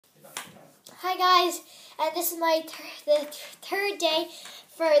Hi guys, this is my third day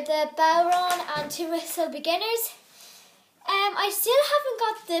for the Bowron and Two Whistle beginners. I still haven't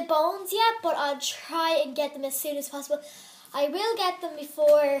got the bones yet, but I'll try and get them as soon as possible. I will get them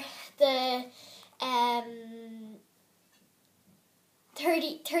before the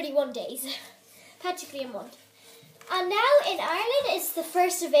 31 days, practically a month. And now in Ireland it's the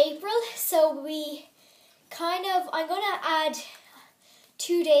 1st of April, so I'm going to add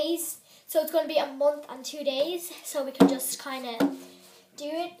 2 days. So it's going to be a month and 2 days, so we can just kind of do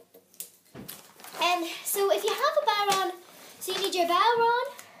it. And so if you have a Bowron, so you need your Bowron,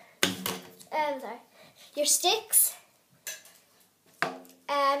 your sticks,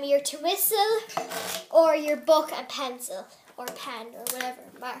 your to whistle, or your book and pencil, or pen, or whatever,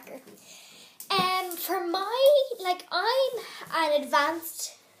 marker. For I'm an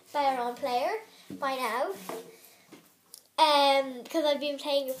advanced Bowron player by now. Because I've been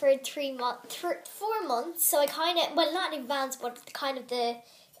playing it for 4 months, so I not advanced, but kind of the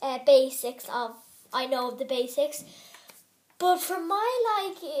basics of, I know of the basics. But for my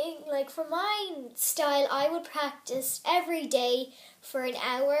liking, for my style, I would practice every day for an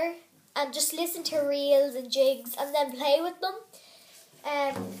hour and just listen to reels and jigs and then play with them.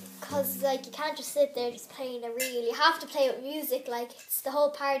 Because you can't just sit there just playing a reel. You have to play with music, it's the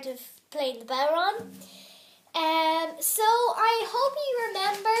whole part of playing the Bowron. So I hope you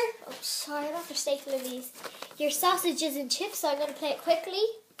remember, oh sorry, I'm after stapling these, your sausages and chips, so I'm going to play it quickly.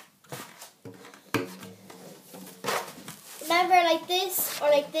 Remember like this or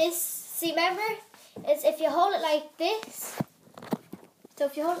like this, see remember, it's if you hold it like this, so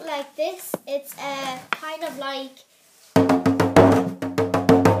if you hold it like this, it's kind of like,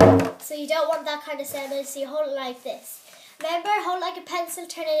 so you don't want that kind of sound, so you hold it like this. Remember, hold it like a pencil,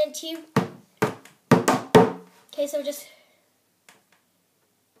 turn it into you. Okay, so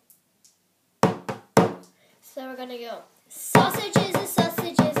we're gonna go sausages and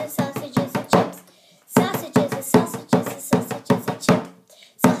sausages and sausages and chips, sausages and sausages and sausages and chips,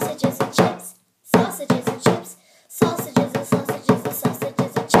 sausages and chips, sausages and chips, sausages and sausages and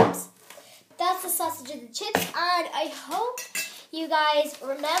sausages and chips. That's the sausages and chips, and I hope you guys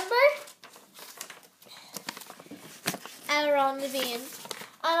remember Aaron Levine.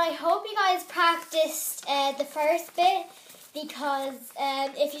 And I hope you guys practiced the first bit, because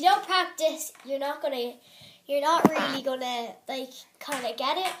if you don't practice, you're not really gonna kind of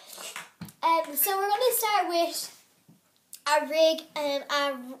get it. So we're gonna start with a rig,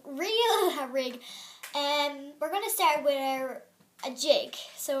 we're gonna start with a jig.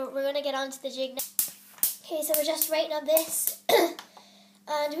 So we're gonna get onto the jig now. Okay, so we're just writing on this,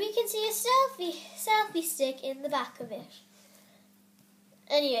 and we can see a selfie stick in the back of it.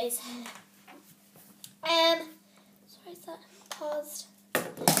 Anyways, sorry, is that paused?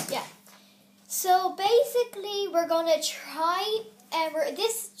 Yeah. So basically, we're gonna try.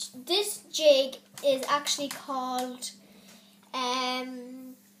 This jig is actually called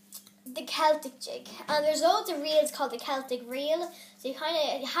the Celtic jig, and there's loads of reels called the Celtic reel. So you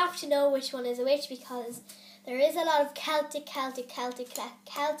have to know which one is which, because there is a lot of Celtic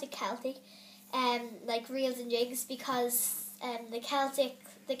reels and jigs, because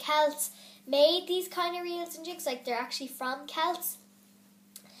the Celts made these kind of reels and jigs, they're actually from Celts.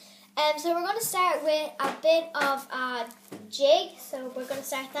 So we're going to start with a bit of a jig, so we're going to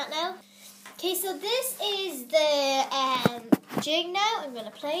start that now. Okay, so this is the jig now. I'm going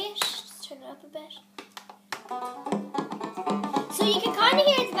to play it, just turn it up a bit. So you can kind of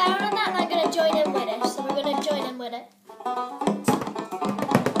hear the Bowron on that, and I'm going to join in with it, so we're going to join in with it.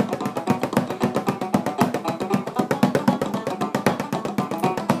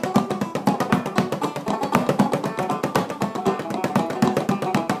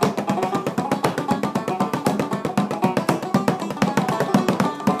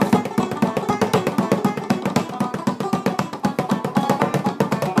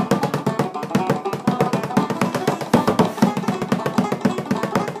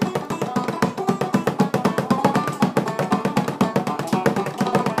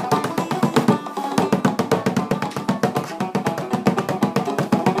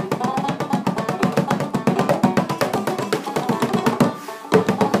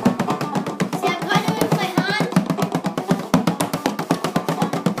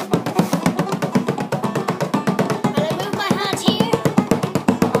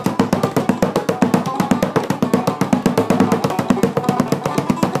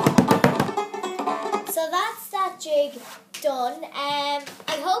 Jig done. I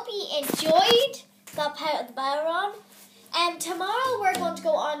hope you enjoyed that part of the Bowron. Tomorrow we're going to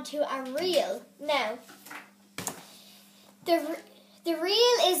go on to a reel. Now, the The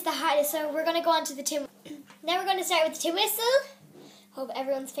reel is the hardest, so we're going to go on to the tin. Now we're going to start with the tin whistle. Hope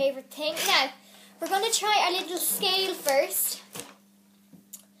everyone's favourite thing. Now, we're going to try our little scale first.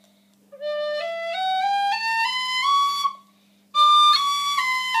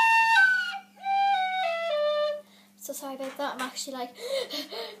 So sorry about that, I'm actually like...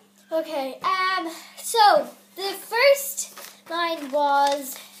 Okay, so the first line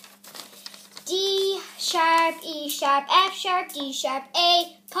was D sharp, E sharp, F sharp, D sharp,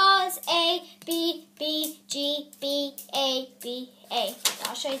 A, pause, A, B, B, G, B, A, B, A.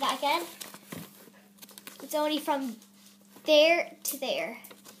 I'll show you that again. It's only from there to there.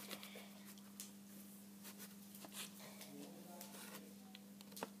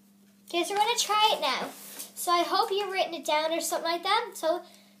 Okay, so we're going to try it now. So I hope you've written it down or something like that. So...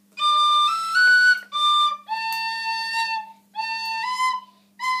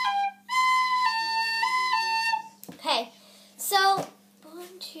 Okay, so 1,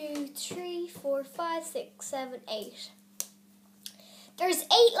 2, 3, 4, 5, 6, 7, 8. There's 8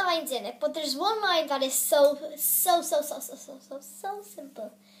 lines in it, but there's one line that is so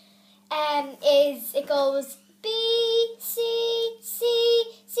simple. It goes B, C, C,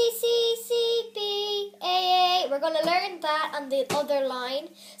 C, C, C, B, A, A. We're going to learn that on the other line.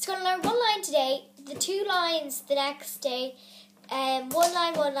 So we're going to learn one line today, the 2 lines the next day, one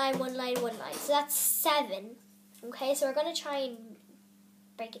line, one line, one line, one line. So that's 7. Okay, so we're going to try and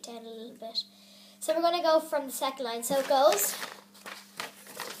break it down a little bit. So we're going to go from the second line. So it goes,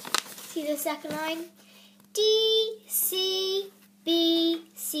 see the second line? D, C, B,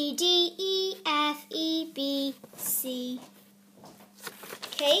 C, D, E, F, E, B, C.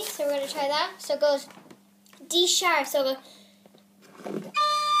 Okay, so we're going to try that. So it goes D sharp. So it goes...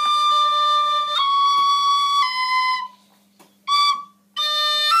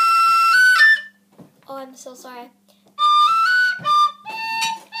 Oh, I'm so sorry.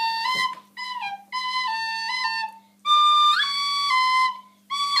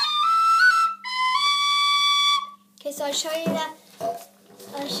 Okay, so I'll show you that.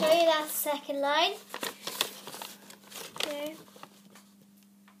 I'll show you that second line. Okay.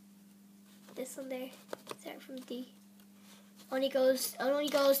 This one there. Start from D. Only goes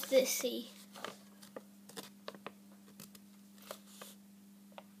to the C.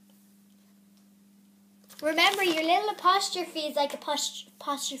 Remember, your little apostrophe is like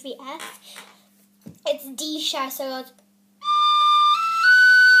apostrophe F. It's D sharp, so it goes...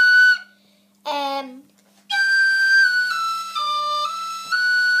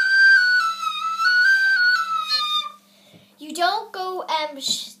 You don't go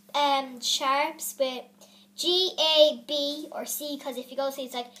sharps with G, A, B, or C, because if you go C,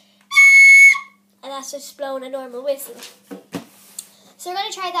 it's like... And that's just blowing a normal whistle. So we're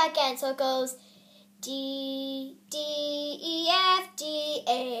going to try that again. So it goes... D, D, E, F, D,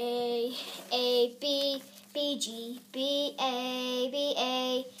 A, B, B, G, B,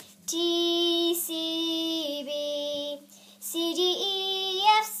 A, D, C, B, C, D, E,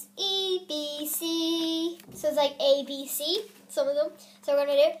 F, E, B, C. So it's like A, B, C, some of them. So we're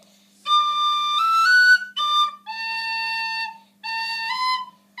going to do...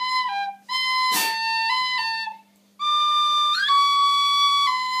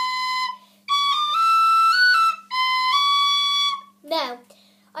 Now,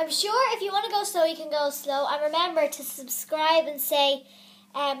 I'm sure if you want to go slow, you can go slow. And remember to subscribe and say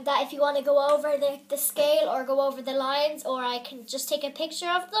that if you want to go over the scale or go over the lines, or I can just take a picture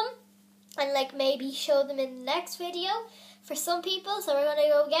of them and like maybe show them in the next video for some people. So we're going to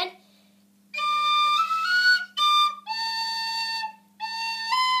go again.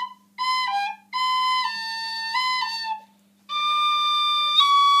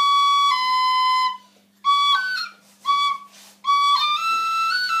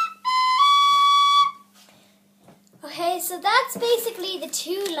 Okay, so that's basically the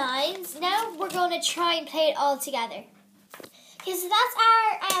 2 lines. Now we're going to try and play it all together. Okay, so that's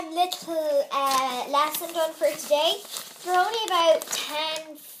our little lesson done for today. We're only about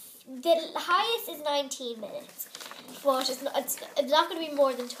 10, the highest is 19 minutes. But it's not going to be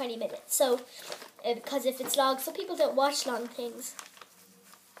more than 20 minutes. So, because if it's long, some people don't watch long things.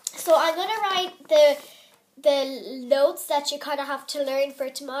 So I'm going to write the notes that you kind of have to learn for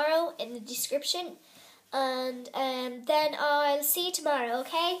tomorrow in the description. And then I'll see you tomorrow,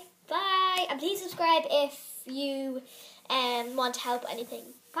 okay? Bye! And please subscribe if you want help with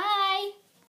anything. Bye!